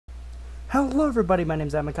Hello everybody, my name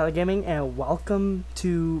is Achievemnt Gaming and welcome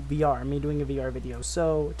to VR, me doing a VR video.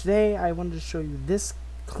 So today I wanted to show you this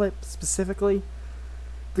clip specifically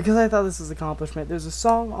because I thought this was an accomplishment. There's a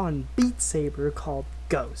song on Beat Saber called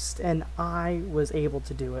Ghost and I was able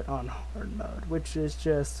to do it on hard mode, which is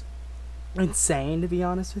just insane to be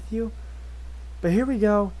honest with you. But here we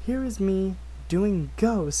go, here is me doing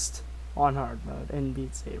Ghost on hard mode in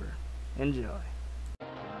Beat Saber. Enjoy.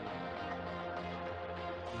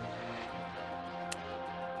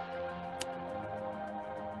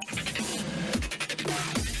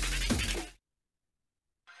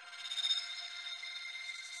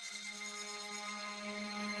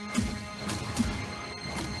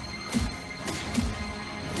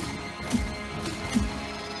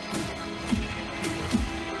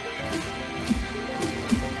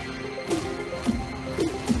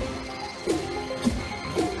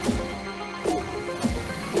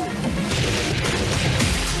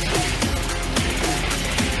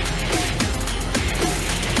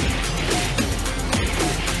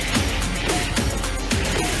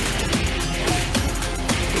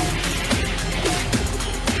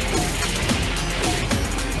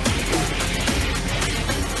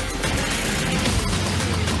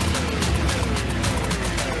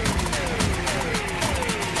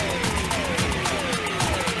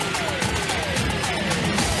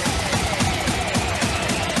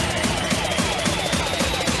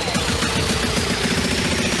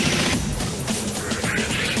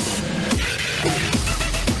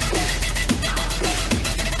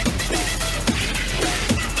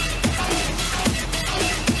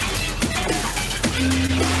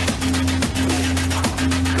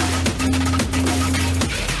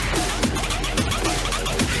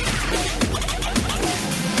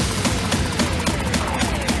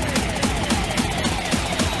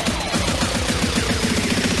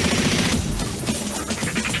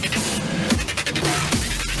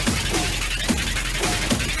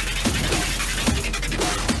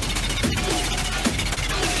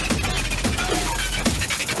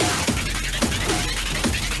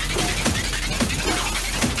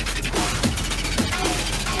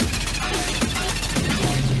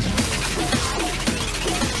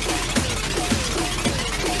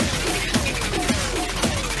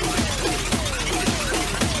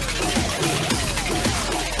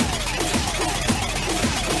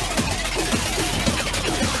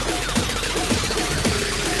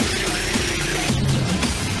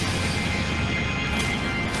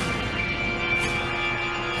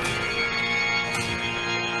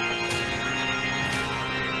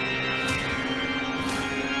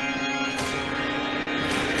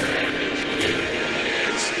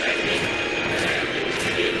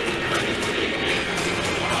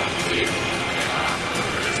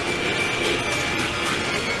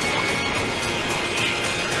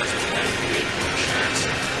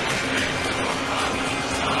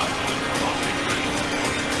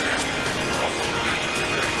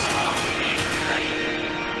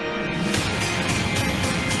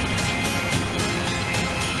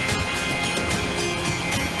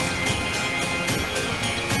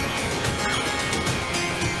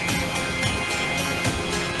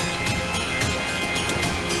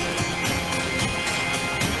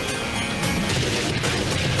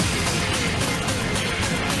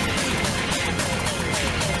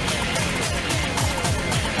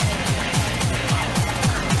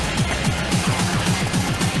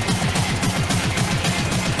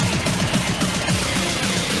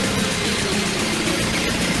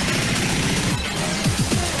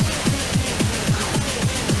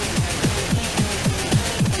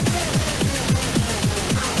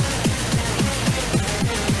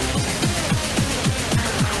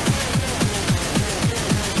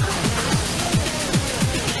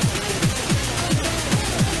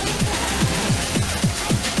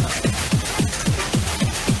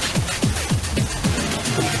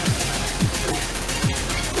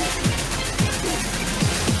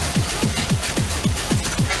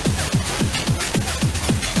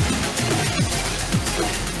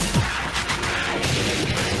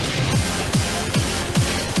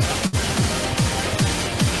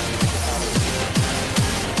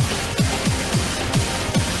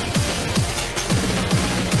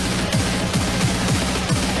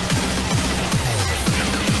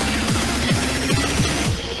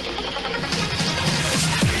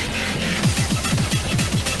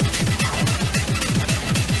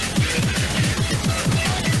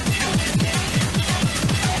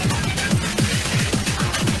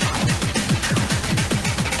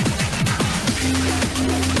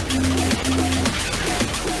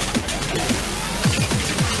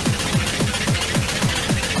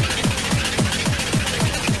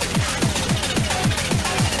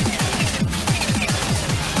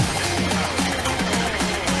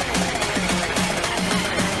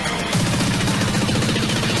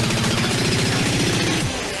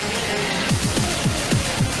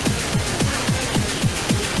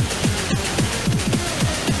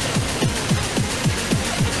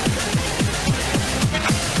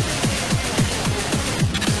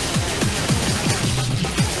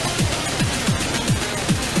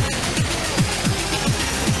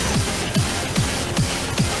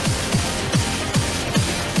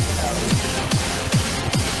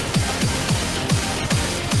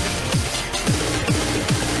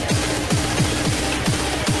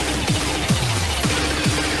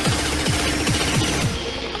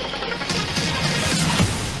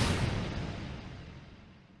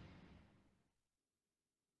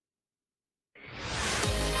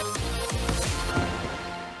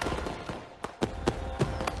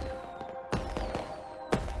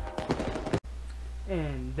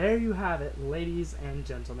 And there you have it, ladies and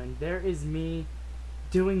gentlemen. There is me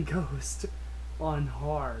doing Ghost on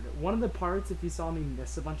hard. One of the parts, if you saw me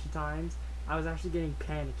miss a bunch of times, I was actually getting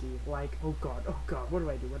panicky, like, oh god, what do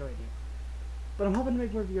I do, But I'm hoping to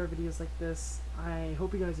make more VR videos like this. I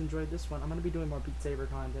hope you guys enjoyed this one. I'm going to be doing more Beat Saber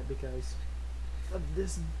content because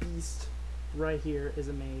this beast right here is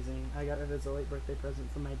amazing. I got it as a late birthday present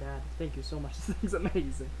from my dad. Thank you so much, this thing's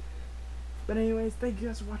amazing. But anyways, thank you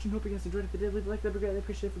guys for watching. Hope you guys enjoyed it. If you did, leave a like, that'd be great. I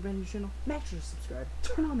appreciate it for brand new channel. Make sure to subscribe,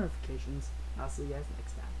 turn on notifications. I'll see you guys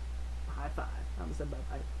next time. High five. I almost said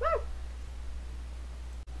bye-bye. Woo!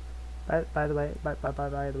 By the way,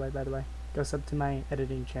 go sub to my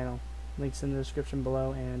editing channel. Links in the description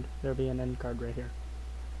below, and there'll be an end card right here.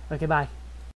 Okay, bye.